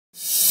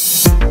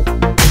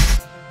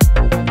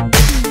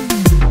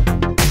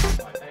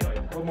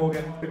Robert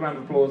Morgan. Big round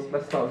of applause.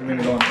 Let's start with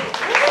moving on. All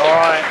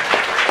right.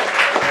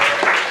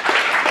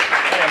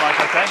 Hey, Mike,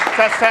 okay.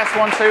 Test, test,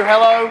 1, 2,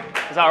 hello.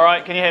 Is that all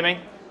right? Can you hear me?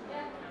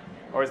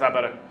 Or is that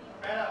better?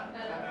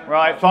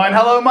 Right, fine.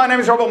 Hello, my name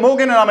is Robert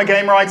Morgan and I'm a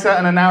game writer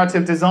and a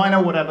narrative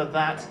designer, whatever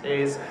that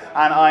is.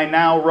 And I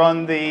now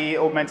run the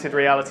augmented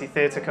reality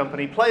theatre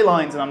company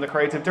Playlines and I'm the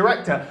creative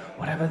director,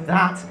 whatever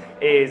that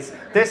is.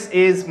 This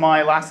is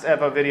my last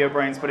ever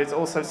VideoBrains, but it's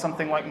also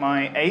something like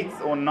my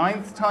 8th or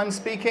 9th time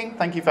speaking.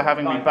 Thank you for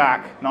having me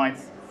back.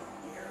 9th.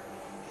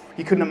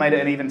 You couldn't have made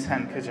it an even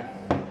 10, could you?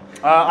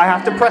 I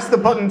have to press the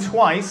button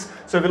twice,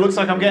 so if it looks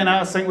like I'm getting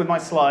out of sync with my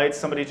slides,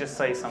 somebody just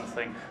say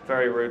something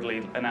very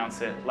rudely, announce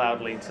it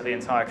loudly to the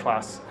entire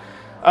class.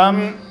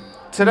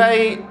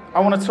 Today, I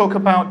want to talk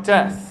about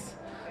death.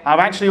 I've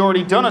actually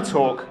already done a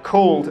talk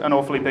called An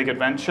Awfully Big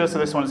Adventure, so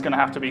this one is going to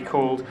have to be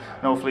called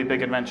An Awfully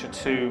Big Adventure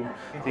 2,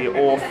 The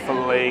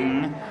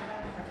Awfulling,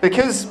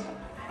 because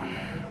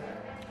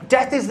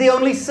death is the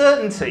only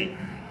certainty.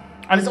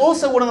 And it's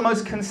also one of the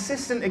most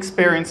consistent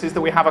experiences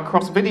that we have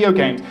across video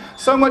games.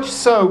 So much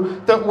so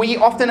that we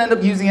often end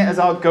up using it as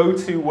our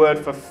go-to word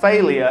for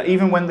failure,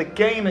 even when the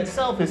game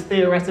itself is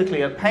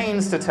theoretically at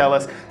pains to tell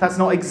us that's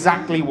not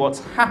exactly what's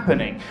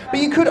happening.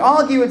 But you could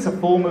argue it's a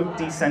form of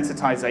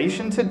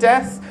desensitization to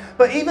death.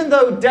 But even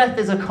though death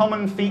is a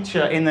common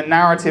feature in the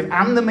narrative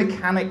and the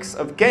mechanics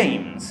of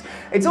games,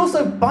 it's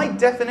also by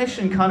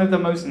definition kind of the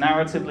most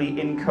narratively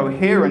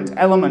incoherent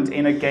element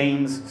in a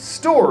game's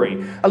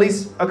story, at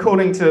least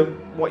according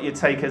to what you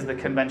take as the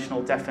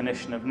conventional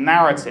definition of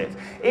narrative.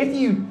 If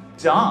you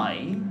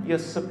die, you're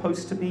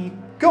supposed to be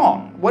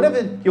gone.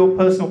 Whatever your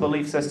personal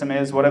belief system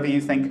is, whatever you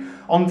think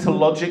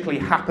ontologically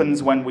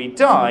happens when we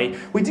die,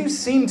 we do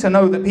seem to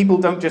know that people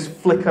don't just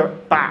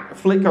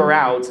flicker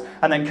out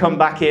and then come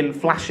back in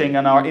flashing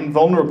and are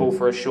invulnerable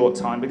for a short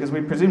time because we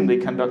presumably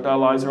conduct our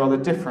lives rather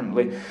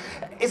differently.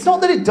 It's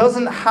not that it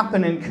doesn't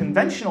happen in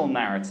conventional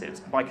narratives.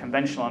 By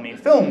conventional, I mean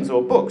films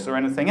or books or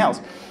anything else.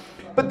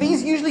 But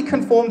these usually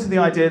conform to the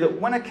idea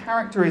that when a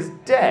character is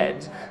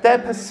dead, their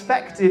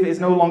perspective is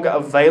no longer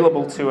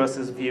available to us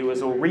as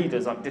viewers or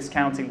readers. I'm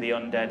discounting the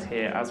undead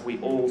here, as we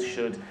all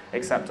should,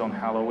 except on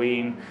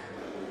Halloween.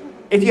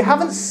 If you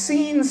haven't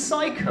seen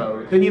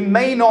Psycho, then you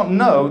may not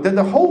know that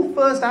the whole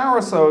first hour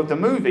or so of the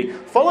movie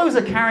follows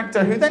a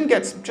character who then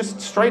gets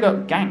just straight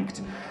up ganked.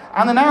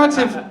 And the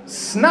narrative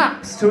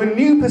snaps to a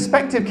new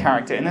perspective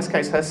character, in this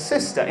case her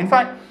sister. In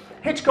fact,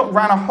 Hitchcock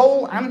ran a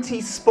whole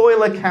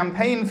anti-spoiler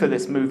campaign for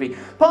this movie,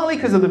 partly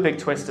because of the big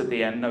twist at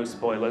the end, no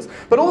spoilers,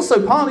 but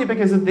also partly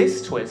because of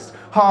this twist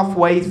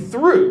halfway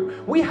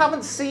through. We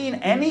haven't seen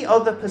any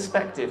other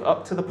perspective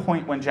up to the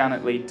point when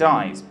Janet Leigh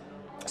dies.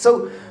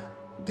 So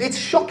it's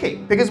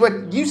shocking, because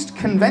we're used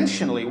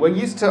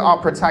to our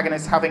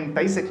protagonists having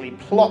basically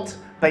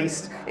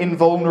plot-based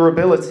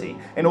invulnerability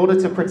in order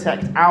to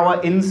protect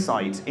our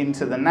insight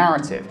into the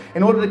narrative.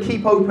 In order to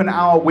keep open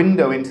our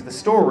window into the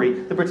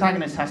story, the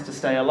protagonist has to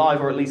stay alive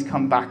or at least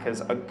come back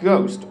as a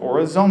ghost or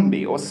a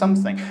zombie or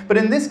something. But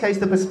in this case,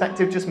 the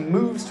perspective just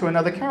moves to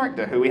another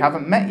character who we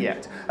haven't met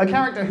yet, a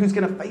character who's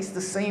going to face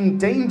the same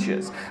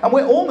dangers. And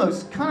we're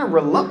almost kind of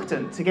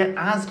reluctant to get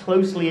as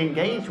closely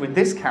engaged with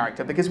this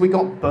character because we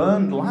got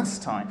burned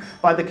last time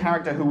by the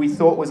character who we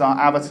thought was our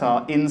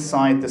avatar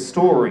inside the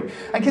story.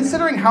 And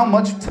considering how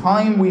much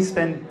time we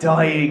spend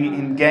dying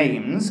in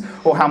games,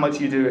 or how much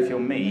you do if you're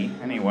me,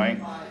 anyway,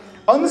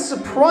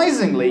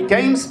 unsurprisingly,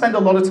 games spend a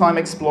lot of time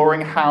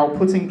exploring how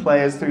putting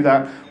players through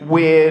that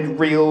weird,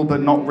 real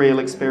but not real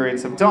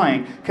experience of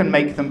dying can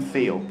make them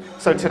feel.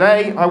 So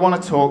today, I want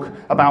to talk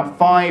about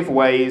 5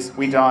 ways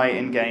we die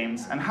in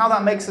games and how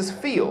that makes us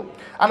feel.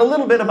 And a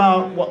little bit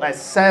about what that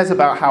says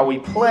about how we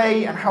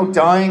play and how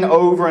dying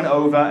over and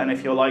over, and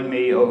if you're like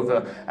me,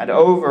 over and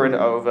over and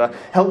over,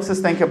 helps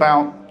us think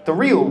about the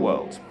real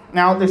world.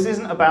 Now, this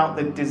isn't about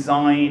the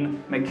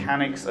design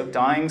mechanics of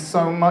dying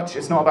so much.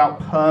 It's not about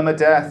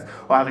permadeath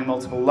or having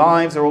multiple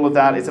lives or all of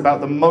that. It's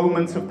about the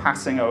moment of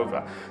passing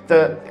over.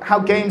 How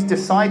games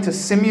decide to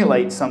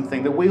simulate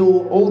something that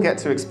we'll all get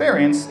to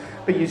experience,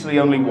 but usually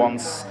only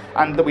once,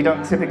 and that we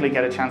don't typically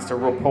get a chance to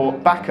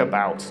report back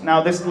about. Now,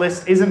 this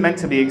list isn't meant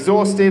to be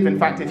exhaustive. In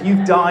fact, if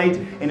you've died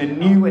in a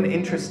new and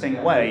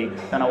interesting way,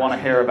 then I want to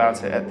hear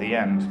about it at the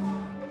end.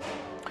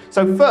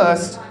 So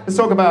first, let's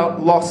talk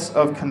about loss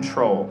of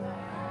control.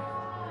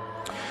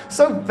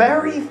 So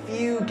very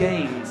few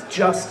games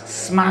just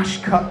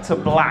smash cut to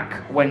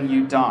black when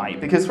you die,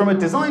 because from a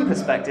design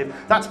perspective,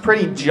 that's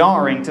pretty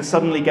jarring to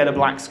suddenly get a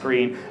black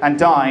screen and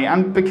die,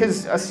 and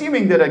because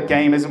assuming that a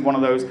game isn't one of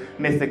those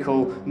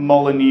mythical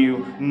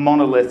Molyneux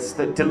monoliths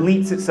that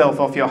deletes itself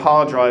off your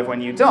hard drive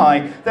when you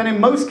die, then in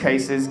most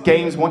cases,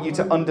 games want you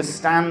to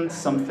understand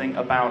something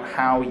about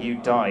how you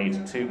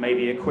died, to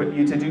maybe equip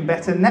you to do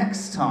better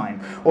next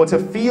time, or to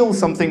feel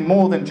something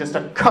more than just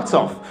a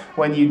cut-off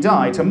when you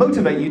die, to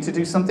motivate you to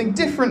do something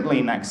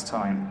differently next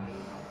time.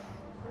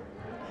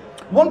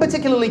 One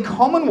particularly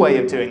common way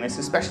of doing this,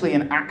 especially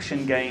in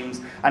action games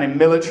and in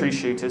military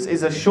shooters,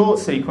 is a short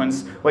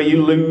sequence where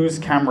you lose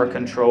camera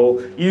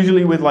control,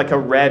 usually with like a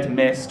red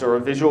mist or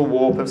a visual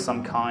warp of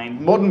some kind.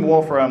 Modern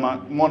Warfare,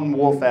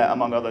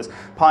 among others,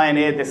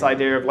 pioneered this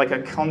idea of like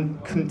a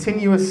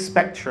continuous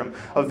spectrum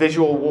of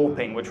visual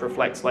warping, which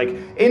reflects like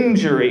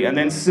injury and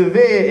then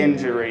severe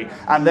injury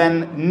and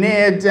then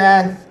near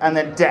death and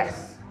then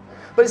death.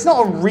 But it's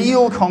not a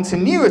real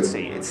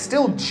continuity, it's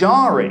still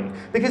jarring,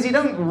 because you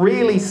don't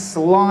really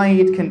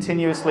slide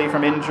continuously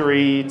from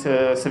injury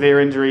to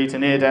severe injury to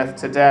near death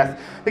to death,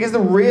 because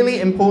the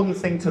really important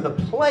thing to the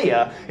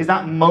player is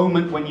that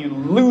moment when you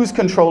lose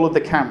control of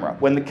the camera,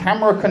 when the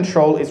camera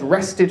control is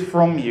wrested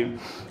from you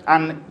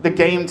and the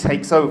game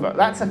takes over.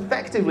 That's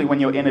effectively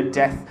when you're in a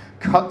death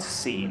cut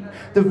scene.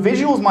 The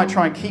visuals might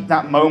try and keep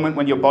that moment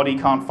when your body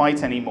can't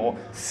fight anymore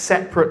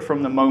separate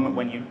from the moment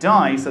when you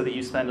die, so that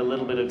you spend a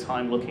little bit of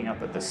time looking up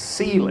at the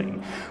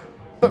ceiling.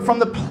 But from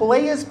the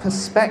player's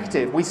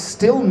perspective, we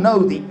still know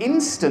the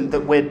instant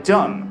that we're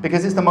done,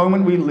 because it's the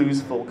moment we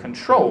lose full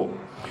control.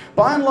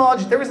 By and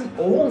large, there isn't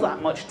all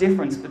that much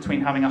difference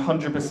between having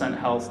 100%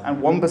 health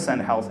and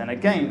 1% health in a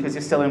game, because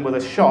you're still in with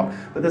a shot,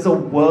 but there's a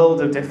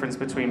world of difference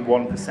between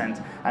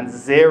 1% and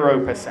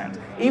 0%.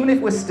 Even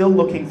if we're still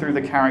looking through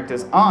the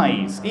character's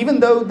eyes, even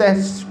though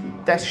they're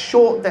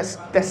short, they're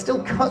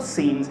still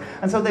cutscenes,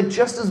 and so they're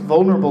just as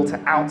vulnerable to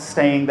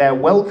outstaying their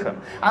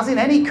welcome. As in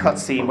any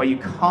cutscene where you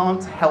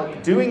can't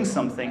help doing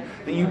something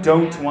that you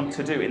don't want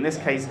to do, in this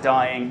case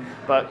dying,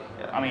 but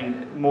I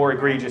mean, more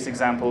egregious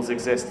examples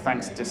exist,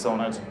 thanks to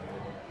Dishonored.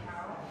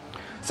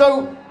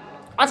 So,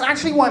 that's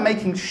actually why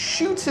making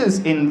shooters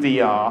in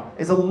VR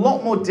is a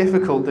lot more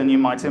difficult than you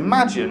might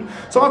imagine.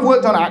 So I've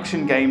worked on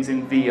action games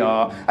in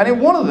VR, and in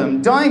one of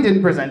them, dying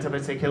didn't present a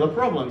particular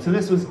problem. So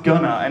this was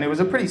Gunner, and it was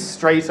a pretty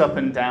straight up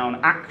and down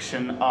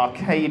action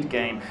arcade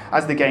game,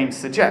 as the game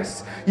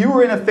suggests. You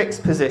were in a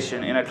fixed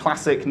position in a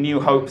classic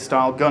New Hope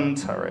style gun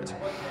turret.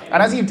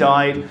 And as you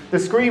died, the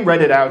screen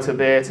redded out a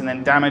bit, and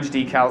then damage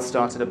decals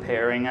started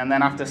appearing, and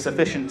then after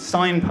sufficient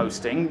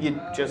signposting,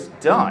 you'd just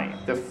die.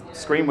 The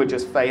screen would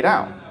just fade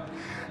out.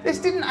 This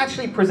didn't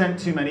actually present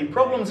too many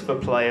problems for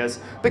players,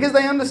 because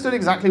they understood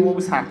exactly what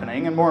was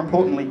happening, and more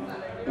importantly,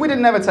 we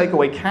didn't ever take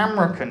away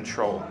camera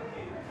control.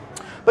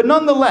 But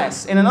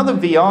nonetheless, in another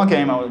VR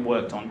game I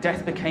worked on,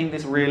 death became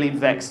this really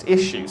vexed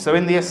issue. So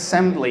in the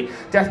assembly,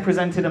 death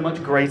presented a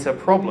much greater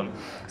problem.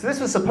 So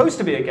this was supposed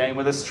to be a game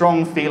with a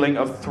strong feeling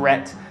of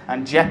threat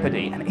and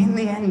jeopardy, and in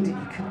the end,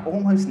 you could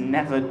almost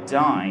never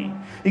die.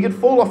 You could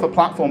fall off a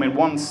platform in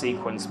one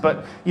sequence,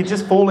 but you'd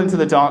just fall into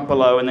the dark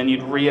below, and then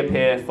you'd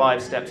reappear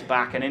 5 steps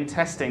back, and in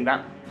testing,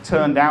 that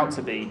turned out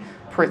to be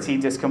pretty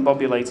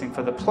discombobulating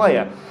for the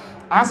player.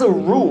 As a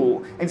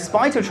rule, in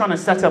spite of trying to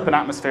set up an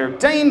atmosphere of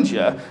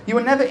danger, you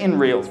are never in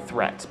real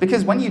threat,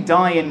 because when you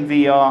die in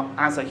VR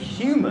as a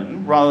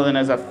human, rather than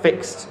as a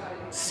fixed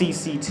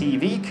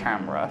CCTV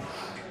camera,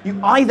 you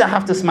either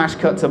have to smash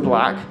cut to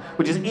black,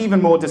 which is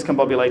even more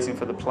discombobulating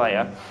for the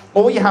player,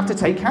 or you have to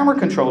take camera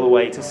control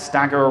away to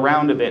stagger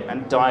around a bit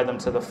and die them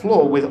to the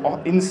floor with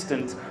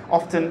instant,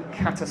 often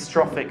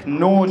catastrophic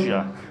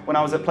nausea. When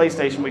I was at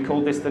PlayStation, we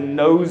called this the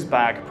nose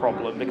bag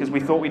problem, because we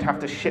thought we'd have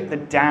to ship the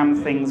damn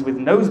things with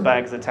nose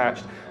bags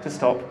attached to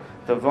stop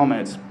the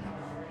vomit.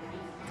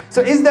 So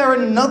is there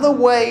another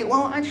way?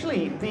 Well,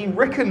 actually, the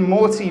Rick and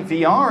Morty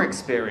VR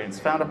experience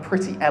found a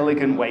pretty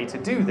elegant way to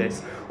do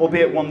this,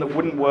 albeit one that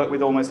wouldn't work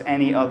with almost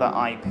any other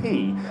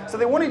IP. So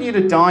they wanted you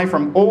to die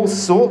from all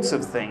sorts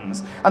of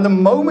things, and the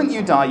moment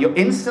you die, you're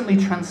instantly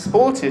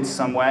transported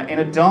somewhere in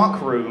a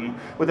dark room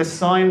with a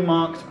sign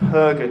marked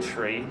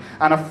Purgatory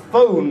and a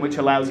phone which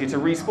allows you to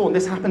respawn.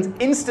 This happens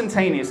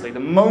instantaneously. The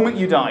moment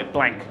you die,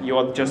 blank,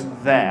 you're just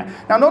there.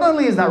 Now, not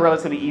only is that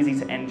relatively easy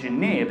to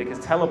engineer, because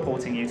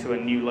teleporting you to a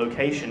new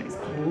location is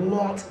a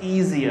lot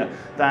easier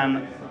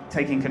than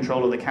taking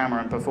control of the camera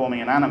and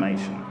performing an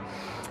animation.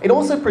 It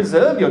also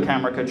preserved your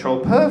camera control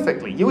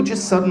perfectly. You were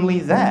just suddenly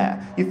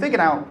there. You figured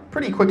out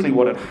pretty quickly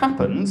what had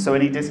happened, so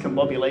any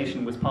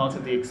discombobulation was part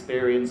of the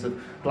experience of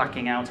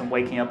blacking out and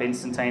waking up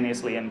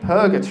instantaneously in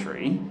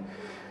Purgatory.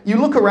 You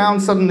look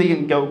around suddenly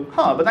and go,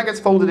 but that gets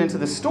folded into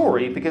the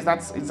story, because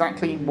that's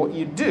exactly what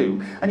you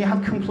do. And you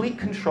have complete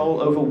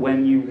control over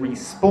when you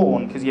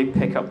respawn, because you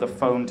pick up the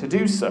phone to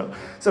do so.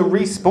 So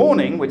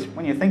respawning, which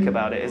when you think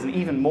about it is an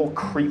even more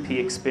creepy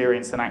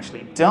experience than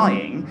actually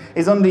dying,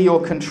 is under your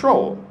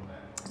control.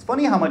 It's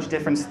funny how much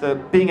difference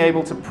being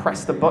able to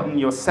press the button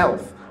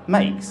yourself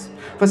makes.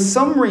 For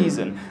some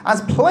reason,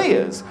 as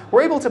players,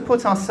 we're able to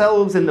put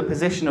ourselves in the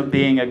position of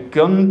being a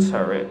gun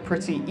turret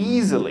pretty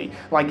easily,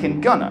 like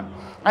in Gunner.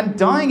 And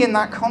dying in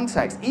that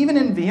context, even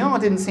in VR,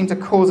 didn't seem to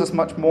cause us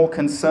much more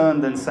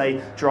concern than,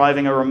 say,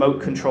 driving a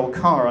remote-control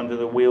car under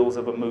the wheels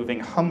of a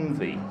moving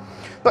Humvee.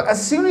 But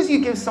as soon as you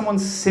give someone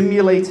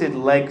simulated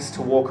legs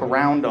to walk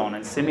around on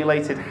and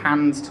simulated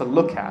hands to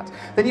look at,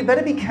 then you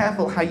better be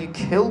careful how you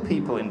kill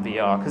people in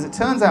VR, because it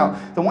turns out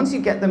that once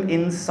you get them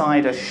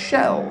inside a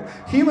shell,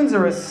 humans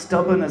are as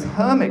stubborn as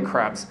hermit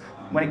crabs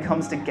when it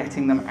comes to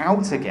getting them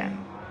out again.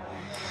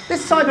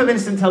 This type of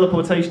instant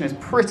teleportation is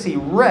pretty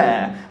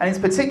rare, and it's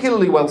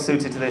particularly well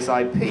suited to this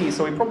IP,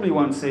 so we probably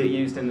won't see it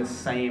used in the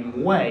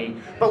same way.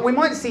 But we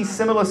might see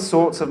similar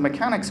sorts of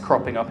mechanics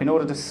cropping up in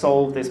order to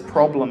solve this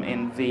problem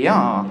in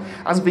VR,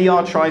 as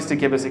VR tries to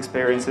give us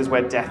experiences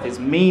where death is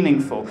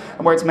meaningful,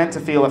 and where it's meant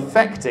to feel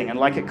affecting, and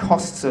like it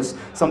costs us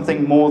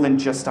something more than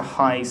just a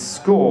high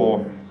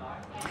score.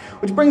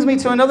 Which brings me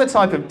to another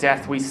type of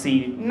death we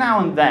see now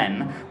and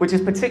then, which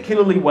is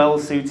particularly well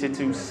suited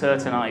to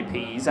certain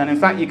IPs, and in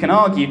fact you can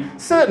argue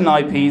certain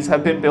IPs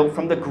have been built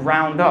from the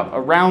ground up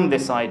around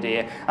this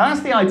idea, and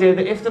that's the idea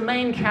that if the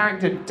main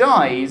character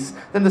dies,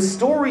 then the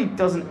story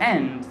doesn't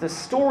end, the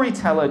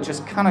storyteller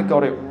just kind of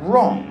got it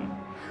wrong.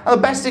 Now,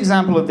 the best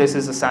example of this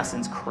is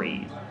Assassin's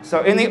Creed.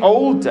 So in the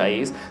old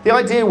days, the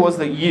idea was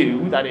that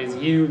you, that is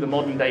you, the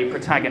modern day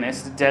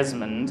protagonist,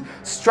 Desmond,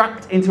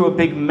 strapped into a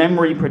big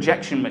memory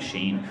projection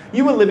machine,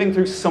 you were living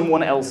through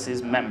someone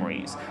else's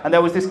memories. And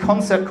there was this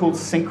concept called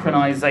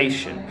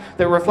synchronization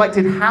that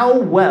reflected how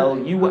well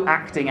you were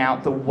acting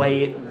out the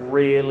way it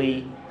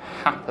really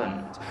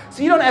happened.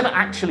 So you don't ever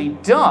actually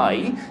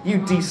die, you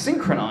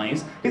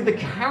desynchronize, because the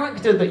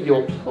character that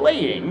you're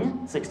playing,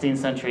 16th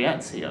century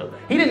Ezio,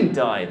 he didn't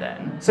die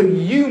then, so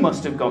you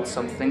must have got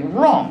something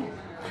wrong.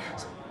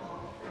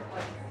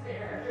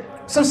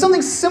 So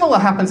something similar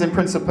happens in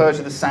Prince of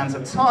Persia: The Sands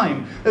of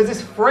Time. There's this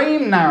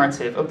frame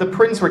narrative of the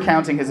prince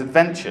recounting his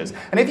adventures,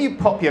 and if you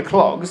pop your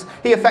clogs,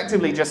 he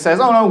effectively just says,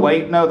 oh no,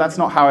 wait, no, that's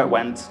not how it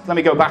went, let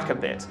me go back a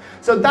bit.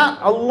 So that,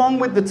 along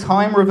with the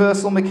time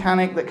reversal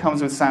mechanic that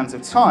comes with Sands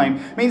of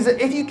Time, means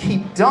that if you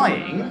keep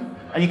dying,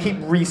 and you keep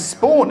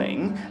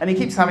respawning, and he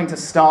keeps having to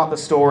start the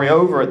story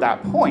over at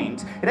that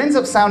point, it ends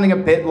up sounding a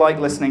bit like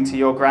listening to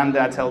your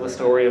granddad tell the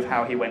story of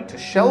how he went to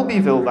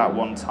Shelbyville that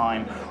one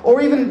time,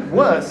 or even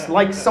worse,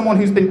 like someone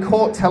who's been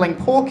caught telling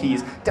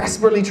porkies,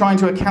 desperately trying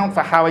to account for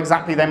how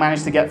exactly they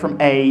managed to get from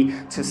A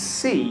to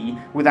C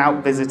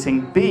without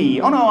visiting B.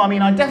 Oh no, I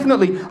mean,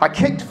 I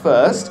kicked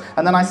first,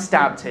 and then I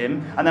stabbed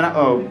him, and then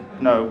oh,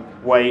 no,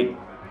 wait.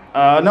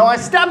 No, I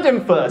stabbed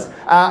him first,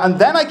 and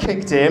then I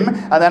kicked him,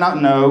 and then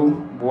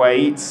no,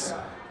 wait.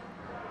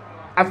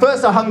 At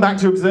first I hung back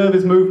to observe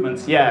his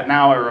movements. Yeah,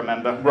 now I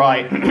remember.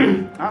 Right.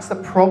 That's the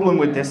problem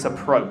with this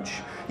approach.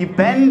 You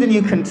bend and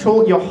you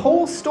contort your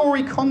whole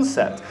story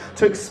concept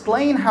to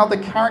explain how the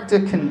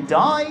character can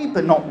die,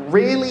 but not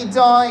really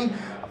die.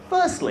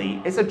 Firstly,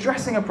 it's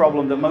addressing a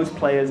problem that most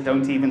players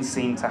don't even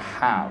seem to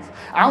have.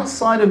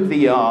 Outside of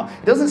VR,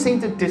 it doesn't seem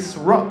to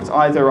disrupt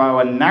either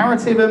our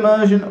narrative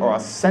immersion or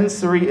our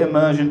sensory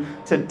immersion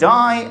to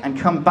die and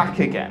come back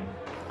again.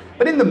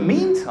 But in the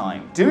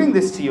meantime, doing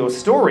this to your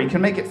story can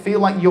make it feel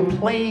like you're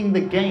playing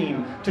the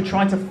game to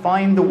try to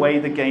find the way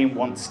the game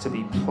wants to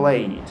be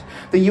played.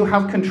 That you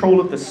have control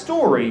of the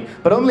story,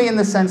 but only in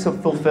the sense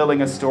of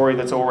fulfilling a story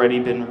that's already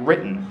been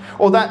written.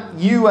 Or that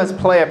you as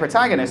player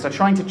protagonist are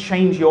trying to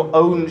change your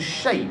own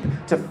shape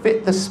to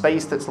fit the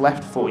space that's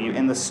left for you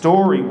in the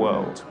story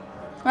world.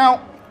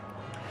 Now,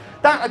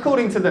 that,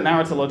 according to the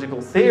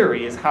narratological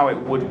theory, is how it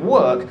would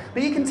work,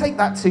 but you can take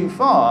that too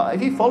far. If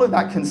you follow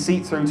that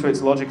conceit through to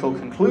its logical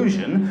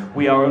conclusion,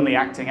 we are only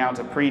acting out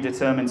a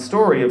predetermined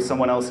story of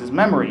someone else's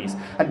memories,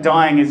 and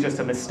dying is just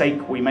a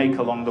mistake we make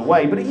along the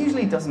way, but it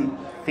usually doesn't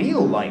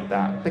feel like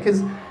that,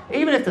 because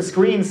even if the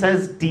screen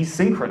says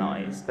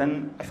desynchronize,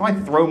 then if I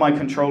throw my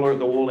controller at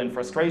the wall in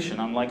frustration,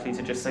 I'm likely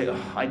to just say,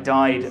 oh, I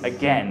died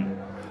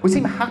again. We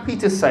seem happy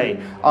to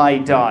say, I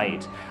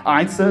died.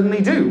 I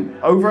certainly do,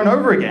 over and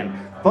over again.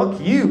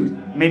 Fuck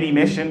you,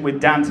 mini-mission with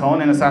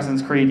Danton in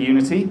Assassin's Creed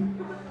Unity.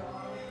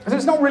 So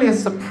it's not really a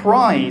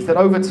surprise that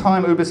over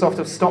time Ubisoft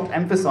have stopped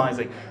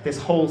emphasizing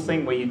this whole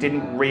thing where you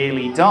didn't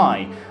really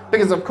die.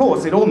 Because of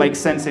course it all makes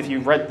sense if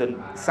you've read the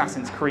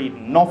Assassin's Creed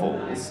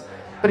novels,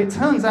 but it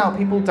turns out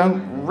people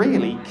don't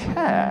really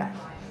care.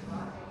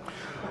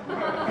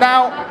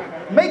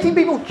 Now, making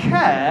people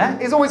care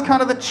is always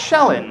kind of the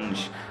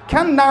challenge.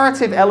 Can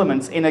narrative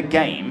elements in a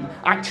game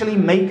actually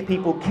make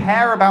people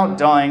care about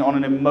dying on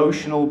an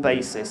emotional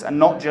basis and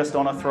not just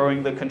on a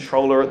throwing the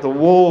controller at the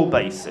wall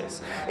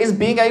basis? Is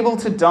being able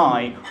to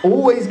die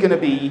always going to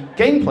be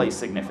gameplay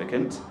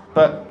significant,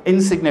 but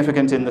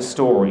insignificant in the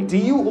story? Do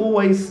you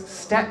always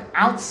step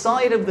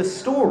outside of the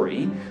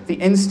story the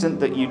instant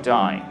that you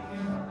die?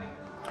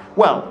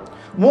 Well,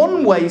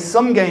 one way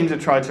some games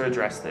have tried to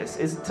address this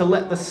is to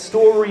let the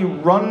story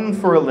run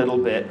for a little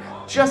bit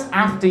just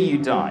after you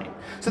die.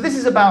 So this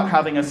is about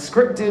having a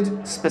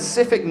scripted,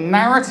 specific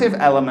narrative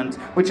element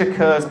which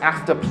occurs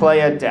after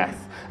player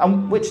death,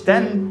 and which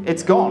then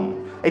it's gone.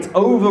 It's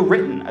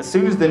overwritten as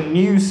soon as the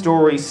new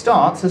story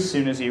starts, as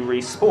soon as you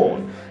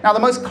respawn. Now, the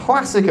most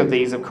classic of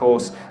these, of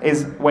course,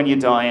 is when you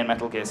die in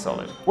Metal Gear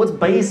Solid. What's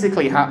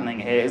basically happening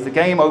here is the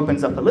game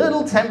opens up a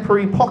little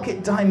temporary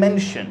pocket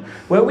dimension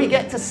where we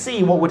get to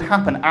see what would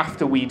happen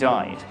after we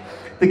died.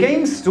 The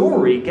game's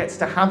story gets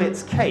to have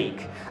its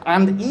cake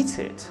and eat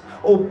it.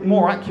 Or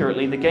more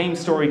accurately, the game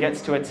story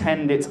gets to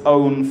attend its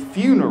own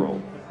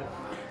funeral.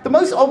 The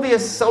most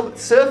obvious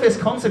surface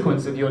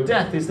consequence of your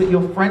death is that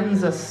your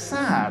friends are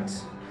sad.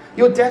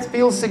 Your death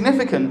feels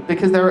significant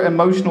because there are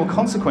emotional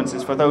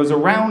consequences for those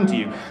around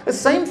you. The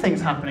same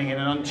thing's happening in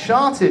an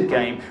Uncharted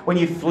game when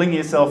you fling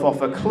yourself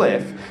off a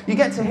cliff. You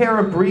get to hear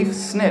a brief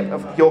snip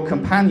of your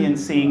companion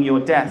seeing your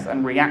death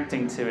and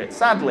reacting to it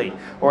sadly,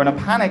 or in a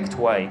panicked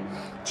way.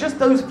 Just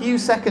those few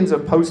seconds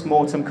of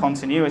post-mortem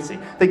continuity,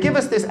 they give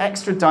us this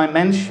extra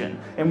dimension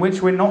in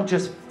which we're not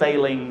just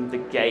failing the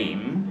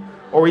game,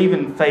 or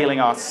even failing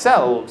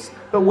ourselves,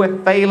 but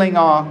we're failing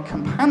our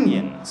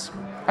companions.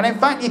 And in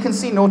fact, you can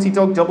see Naughty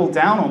Dog double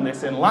down on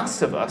this in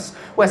Last of Us,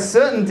 where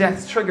certain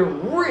deaths trigger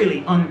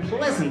really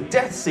unpleasant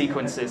death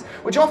sequences,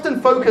 which often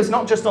focus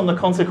not just on the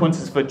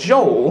consequences for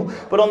Joel,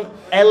 but on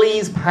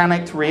Ellie's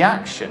panicked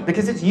reaction,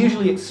 because it's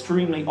usually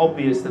extremely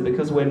obvious that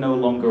because we're no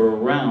longer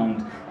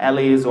around,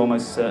 Ellie is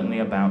almost certainly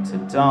about to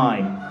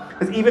die.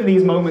 There's even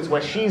these moments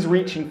where she's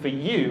reaching for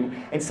you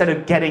instead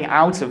of getting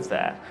out of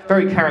there,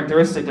 very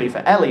characteristically for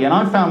Ellie, and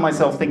I found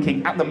myself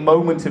thinking at the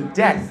moment of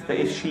death that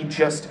if she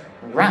just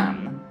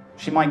ran,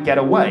 she might get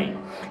away.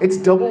 It's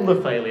double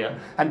the failure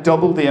and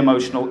double the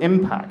emotional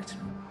impact.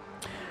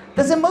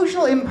 There's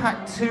emotional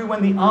impact too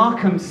when the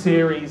Arkham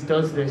series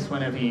does this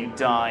whenever you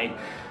die.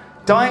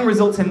 Dying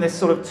results in this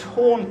sort of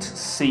taunt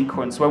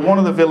sequence where one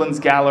of the villain's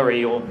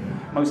gallery, or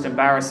most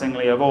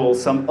embarrassingly of all,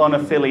 some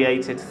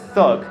unaffiliated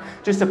thug,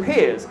 just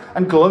appears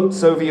and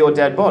gloats over your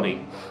dead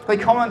body. They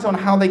comment on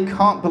how they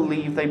can't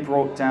believe they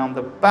brought down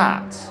the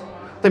bat.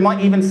 They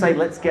might even say,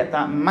 let's get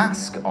that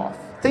mask off.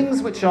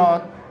 Things which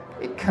are,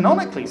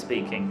 canonically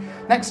speaking,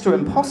 next to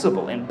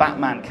impossible in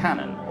Batman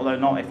canon, although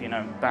not if you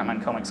know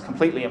Batman comics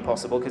completely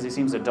impossible because he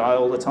seems to die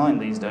all the time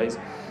these days.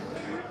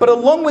 But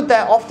along with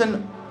their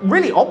often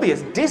really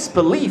obvious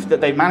disbelief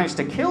that they've managed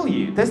to kill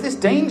you, there's this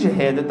danger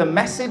here that the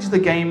message the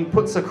game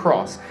puts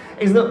across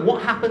is that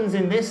what happens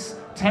in this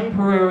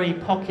temporary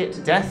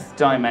pocket death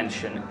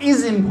dimension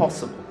is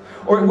impossible,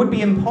 or it would be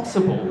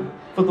impossible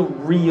for the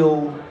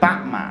real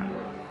Batman.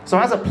 So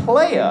as a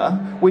player,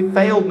 we've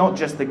failed not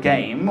just the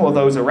game or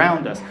those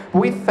around us, but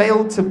we've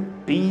failed to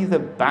be the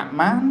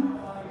Batman.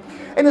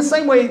 In the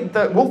same way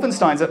that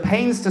Wolfenstein's at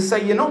pains to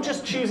say you're not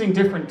just choosing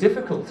different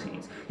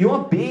difficulties, you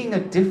are being a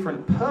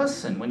different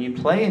person when you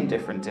play in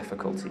different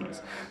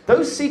difficulties.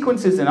 Those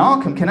sequences in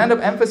Arkham can end up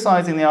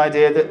emphasizing the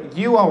idea that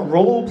you are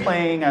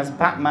role-playing as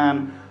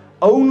Batman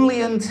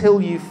only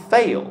until you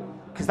fail,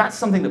 because that's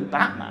something that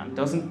Batman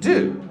doesn't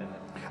do.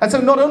 And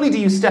so not only do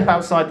you step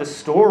outside the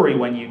story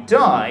when you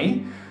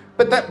die,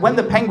 but that when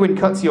the Penguin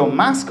cuts your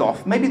mask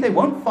off, maybe they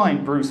won't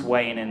find Bruce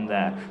Wayne in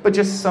there, but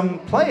just some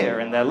player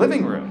in their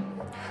living room.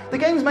 The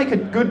games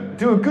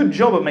do a good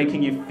job of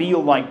making you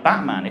feel like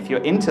Batman if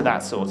you're into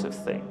that sort of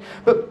thing.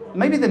 But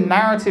maybe the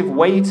narrative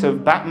weight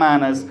of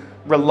Batman as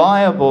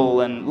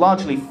reliable and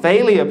largely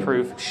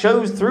failure-proof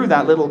shows through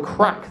that little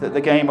crack that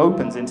the game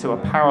opens into a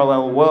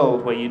parallel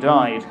world where you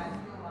died.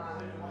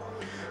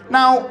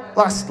 Now,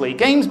 lastly,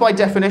 games by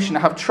definition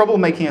have trouble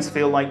making us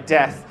feel like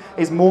death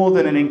is more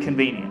than an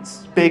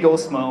inconvenience, big or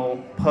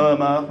small,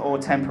 perma or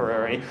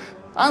temporary.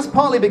 That's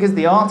partly because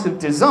the art of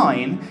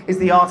design is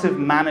the art of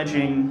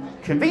managing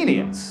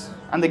convenience.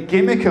 And the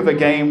gimmick of a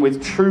game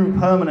with true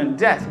permanent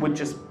death would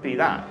just be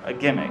that, a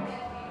gimmick.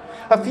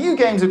 A few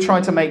games have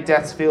tried to make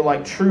deaths feel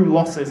like true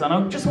losses, and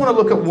I just want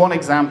to look at one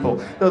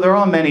example, though there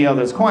are many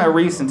others, quite a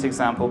recent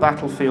example,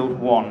 Battlefield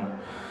 1.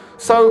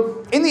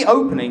 So, in the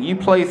opening, you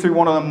play through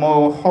one of the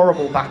more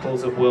horrible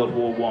battles of World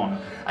War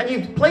I, and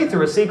you play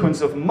through a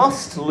sequence of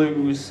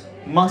must-lose,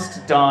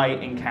 must-die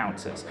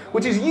encounters,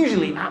 which is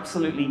usually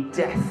absolutely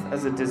death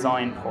as a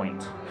design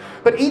point.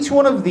 But each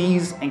one of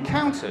these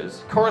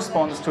encounters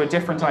corresponds to a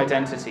different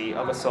identity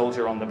of a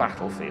soldier on the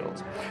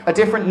battlefield. A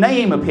different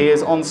name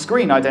appears on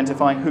screen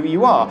identifying who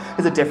you are.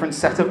 There's a different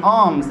set of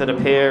arms that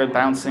appear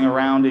bouncing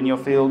around in your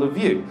field of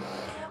view.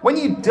 When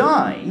you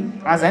die,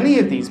 as any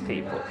of these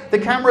people, the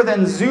camera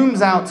then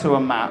zooms out to a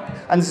map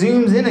and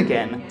zooms in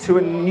again to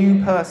a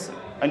new person,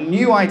 a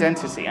new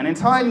identity, an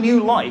entire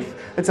new life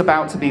that's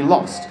about to be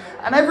lost.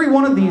 And every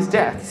one of these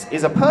deaths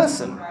is a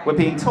person, we're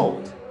being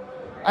told.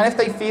 And if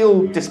they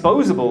feel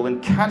disposable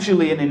and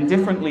casually and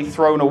indifferently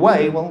thrown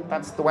away, well,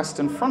 that's the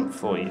Western Front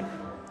for you.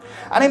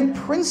 And in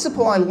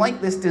principle, I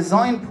like this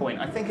design point.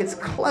 I think it's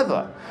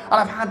clever. And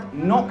I've had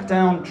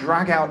knockdown,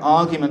 drag-out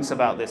arguments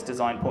about this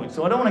design point,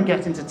 so I don't want to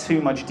get into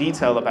too much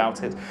detail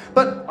about it.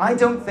 But I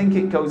don't think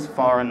it goes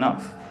far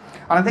enough.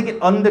 And I think it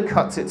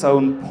undercuts its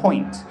own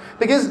point.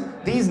 Because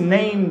these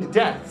named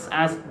deaths,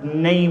 as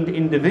named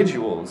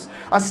individuals,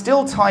 are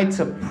still tied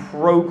to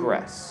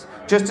progress,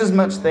 just as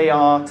much they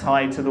are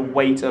tied to the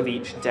weight of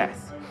each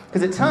death.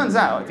 Because it turns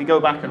out, if you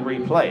go back and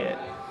replay it,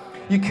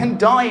 you can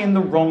die in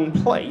the wrong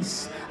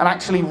place and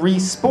actually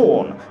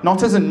respawn,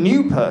 not as a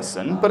new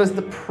person, but as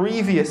the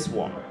previous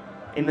one,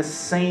 in the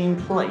same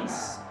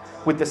place,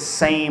 with the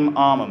same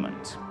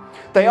armament.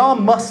 They are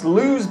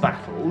must-lose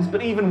battles,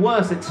 but even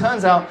worse, it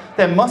turns out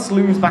they're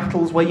must-lose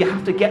battles where you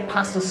have to get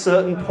past a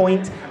certain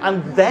point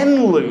and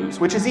then lose,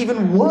 which is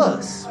even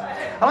worse.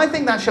 And I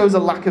think that shows a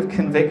lack of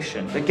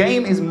conviction. The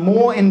game is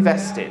more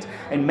invested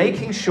in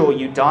making sure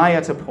you die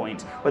at a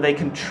point where they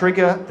can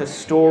trigger the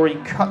story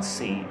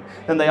cutscene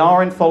than they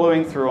are in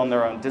following through on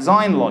their own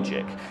design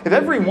logic. If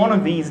every one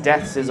of these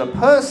deaths is a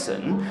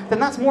person, then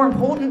that's more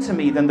important to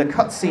me than the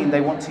cutscene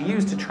they want to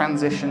use to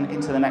transition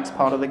into the next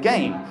part of the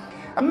game.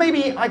 And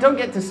maybe I don't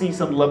get to see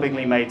some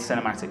lovingly made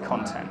cinematic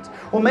content.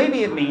 Or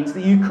maybe it means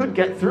that you could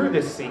get through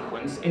this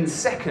sequence in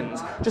seconds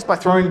just by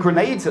throwing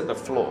grenades at the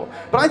floor.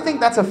 But I think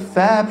that's a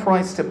fair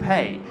price to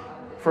pay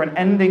for an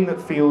ending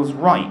that feels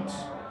right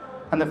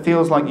and that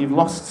feels like you've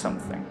lost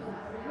something.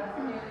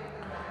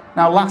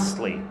 Now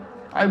lastly,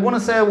 I want to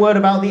say a word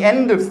about the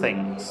end of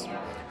things.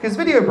 Because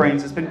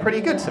VideoBrains has been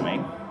pretty good to me.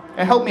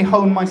 It helped me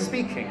hone my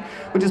speaking,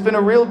 which has been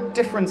a real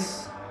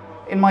difference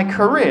in my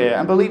career,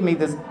 and believe me,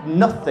 there's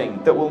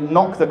nothing that will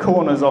knock the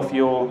corners off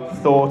your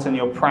thought and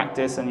your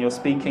practice and your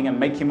speaking and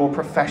make you more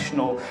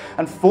professional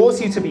and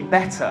force you to be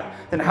better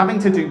than having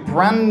to do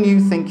brand new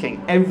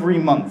thinking every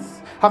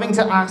month, having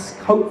to ask,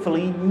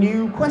 hopefully,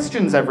 new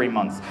questions every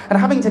month, and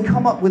having to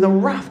come up with a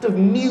raft of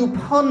new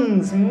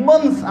puns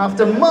month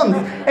after month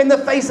in the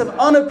face of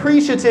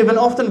unappreciative and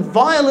often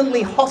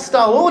violently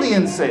hostile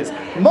audiences,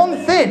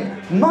 month in,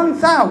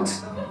 month out.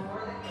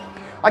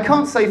 I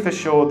can't say for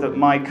sure that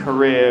my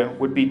career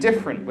would be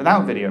different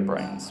without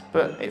VideoBrains,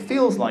 but it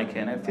feels like it,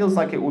 and it feels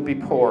like it would be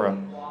poorer.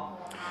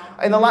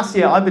 In the last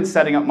year, I've been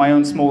setting up my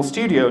own small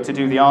studio to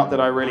do the art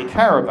that I really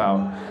care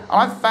about, and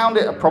I've found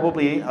it a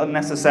probably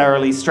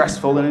unnecessarily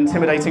stressful and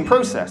intimidating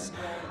process.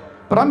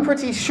 But I'm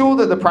pretty sure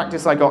that the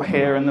practice I got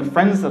here and the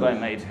friends that I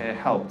made here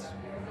helped.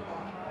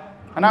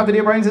 And now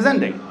VideoBrains is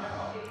ending.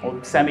 Or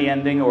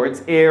semi-ending, or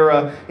its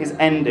era is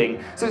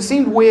ending. So it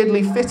seemed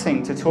weirdly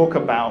fitting to talk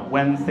about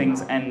when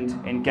things end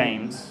in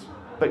games,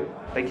 but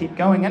they keep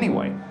going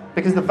anyway.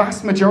 Because the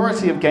vast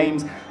majority of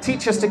games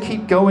teach us to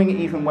keep going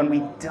even when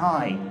we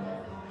die.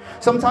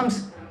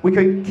 Sometimes we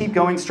could keep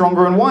going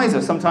stronger and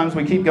wiser. Sometimes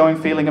we keep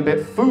going feeling a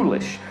bit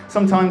foolish.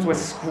 Sometimes we're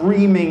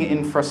screaming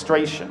in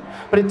frustration.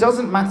 But it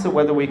doesn't matter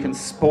whether we can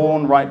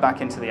spawn right back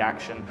into the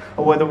action,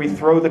 or whether we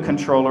throw the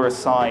controller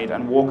aside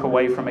and walk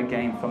away from a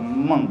game for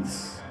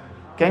months.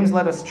 Games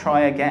let us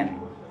try again,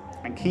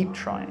 and keep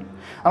trying.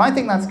 And I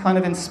think that's kind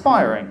of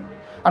inspiring,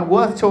 and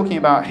worth talking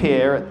about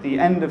here at the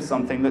end of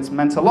something that's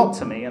meant a lot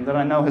to me, and that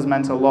I know has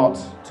meant a lot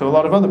to a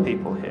lot of other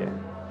people here.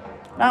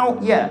 Now,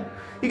 yeah,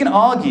 you can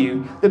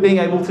argue that being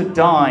able to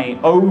die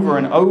over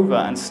and over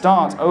and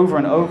start over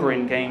and over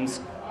in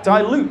games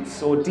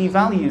dilutes or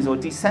devalues or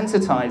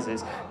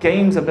desensitizes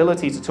games'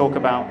 ability to talk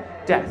about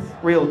death,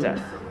 real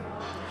death.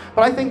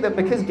 But I think that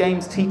because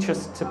games teach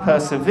us to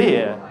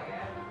persevere,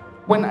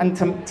 and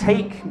to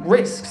take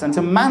risks, and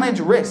to manage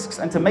risks,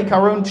 and to make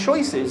our own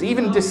choices,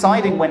 even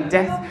deciding when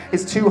death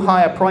is too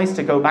high a price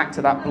to go back to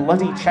that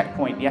bloody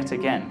checkpoint yet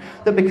again,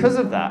 that because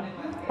of that,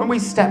 when we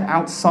step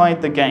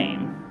outside the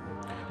game,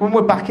 when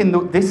we're back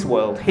in this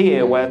world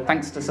here, where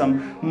thanks to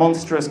some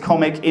monstrous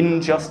comic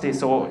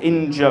injustice or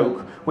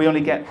in-joke, we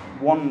only get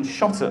one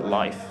shot at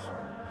life,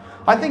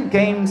 I think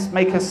games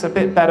make us a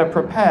bit better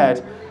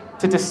prepared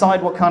to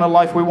decide what kind of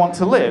life we want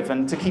to live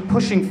and to keep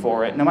pushing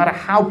for it, no matter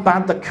how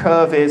bad the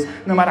curve is,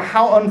 no matter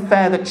how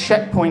unfair the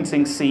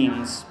checkpointing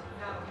seems.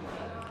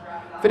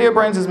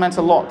 VideoBrains has meant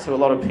a lot to a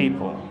lot of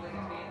people,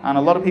 and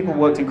a lot of people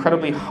worked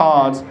incredibly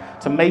hard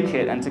to make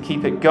it and to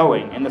keep it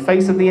going in the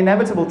face of the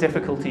inevitable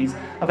difficulties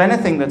of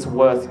anything that's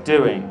worth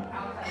doing.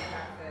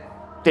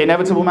 The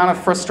inevitable amount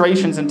of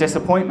frustrations and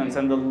disappointments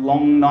and the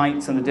long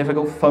nights and the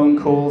difficult phone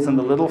calls and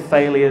the little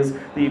failures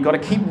that you've got to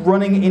keep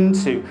running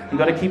into, you've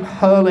got to keep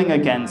hurling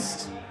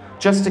against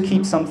just to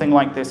keep something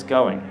like this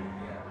going.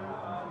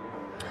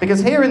 Because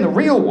here in the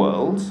real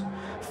world,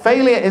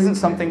 failure isn't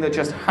something that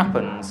just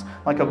happens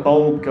like a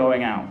bulb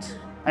going out,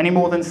 any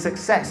more than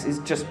success is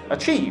just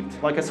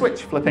achieved, like a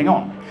switch flipping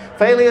on.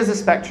 Failure is a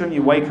spectrum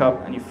you wake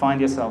up and you find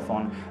yourself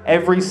on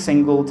every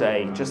single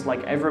day, just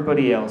like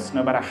everybody else,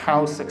 no matter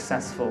how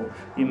successful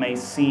you may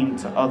seem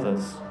to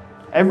others.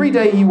 Every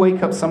day you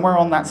wake up somewhere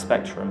on that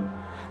spectrum,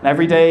 and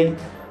every day,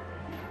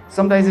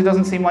 some days it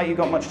doesn't seem like you've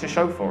got much to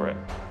show for it.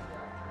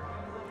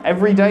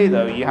 Every day,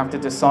 though, you have to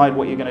decide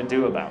what you're going to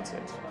do about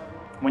it.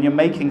 When you're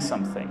making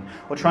something,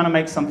 or trying to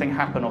make something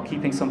happen, or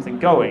keeping something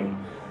going,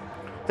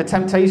 the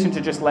temptation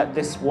to just let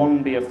this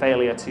one be a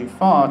failure too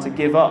far, to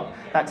give up,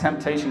 that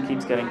temptation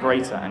keeps getting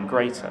greater and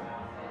greater.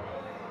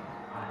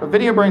 But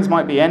VideoBrains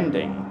might be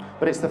ending,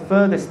 but it's the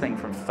furthest thing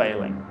from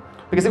failing.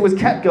 Because it was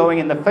kept going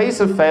in the face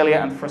of failure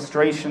and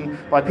frustration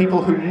by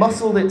people who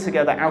muscled it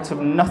together out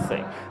of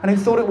nothing, and who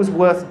thought it was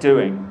worth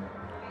doing.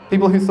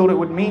 People who thought it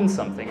would mean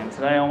something, and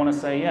today I want to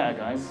say, yeah,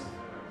 guys,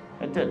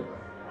 it did.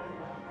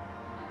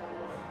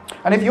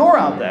 And if you're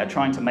out there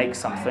trying to make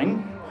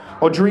something,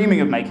 or dreaming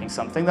of making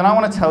something, then I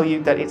want to tell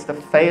you that it's the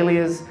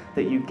failures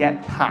that you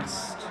get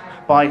past,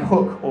 by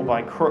hook or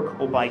by crook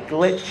or by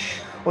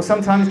glitch, or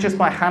sometimes just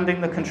by handing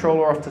the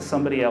controller off to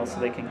somebody else so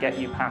they can get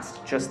you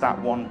past just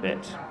that one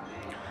bit.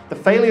 The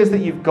failures that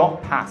you've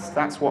got past,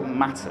 that's what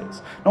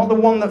matters, not the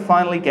one that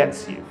finally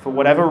gets you, for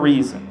whatever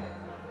reason.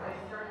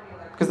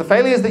 Because the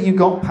failures that you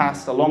got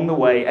past along the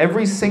way,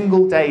 every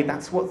single day,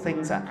 that's what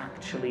things are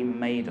actually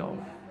made of.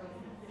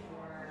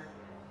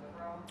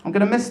 I'm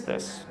going to miss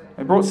this.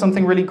 It brought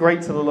something really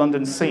great to the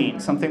London scene,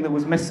 something that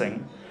was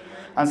missing,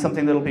 and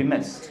something that'll be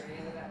missed.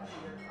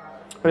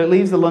 But it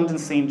leaves the London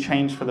scene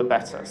changed for the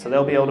better, so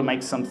they'll be able to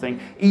make something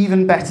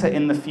even better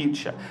in the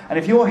future. And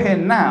if you're here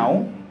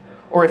now,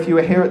 or if you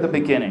were here at the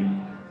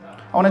beginning,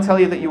 I want to tell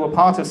you that you were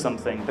part of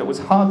something that was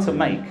hard to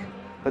make,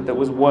 but that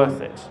was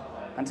worth it,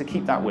 and to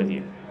keep that with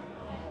you.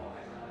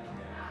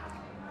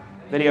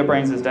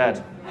 VideoBrains is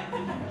dead.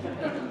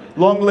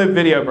 Long live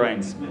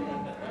VideoBrains.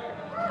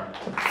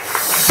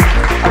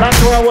 And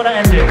that's where I want to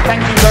end it.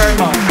 Thank you very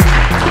much.